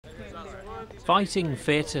Fighting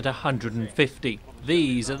fit at 150.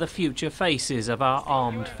 These are the future faces of our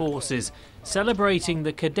armed forces, celebrating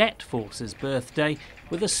the Cadet Force's birthday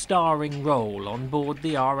with a starring role on board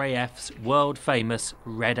the RAF's world-famous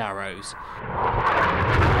Red Arrows.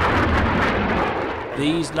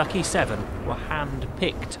 These lucky 7 were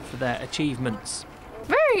hand-picked for their achievements.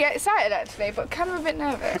 Very excited actually, but kind of a bit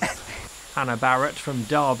nervous. Hannah Barrett from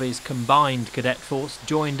Derby's combined cadet force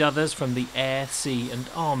joined others from the Air, Sea and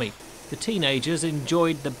Army. The teenagers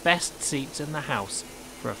enjoyed the best seats in the house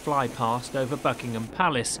for a fly-past over Buckingham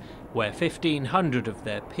Palace, where 1,500 of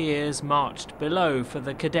their peers marched below for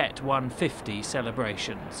the Cadet 150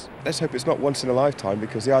 celebrations. Let's hope it's not once in a lifetime,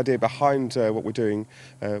 because the idea behind what we're doing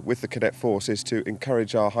with the Cadet Force is to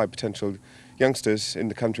encourage our high potential youngsters in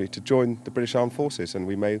the country to join the British Armed Forces, and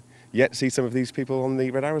we may yet see some of these people on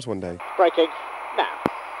the Red Arrows one day. Breaking now.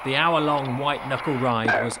 The hour-long white-knuckle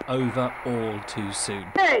ride was over all too soon,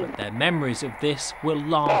 but their memories of this will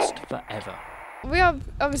last forever. We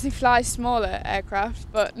obviously fly smaller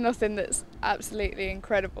aircraft, but nothing that's absolutely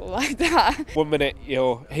incredible like that. 1 minute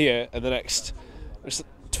you're here and the next it's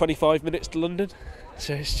 25 minutes to London.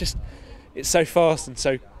 So it's so fast and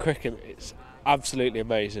so quick, and it's absolutely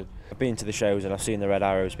amazing. I've been to the shows and I've seen the Red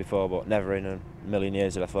Arrows before, but never in a million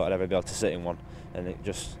years that I thought I'd ever be able to sit in one. And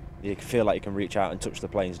you feel like you can reach out and touch the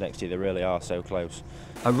planes next to you. They really are so close.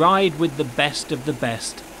 A ride with the best of the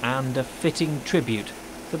best and a fitting tribute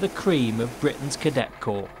for the cream of Britain's Cadet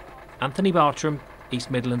Corps. Anthony Bartram, East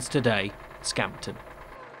Midlands Today, Scampton.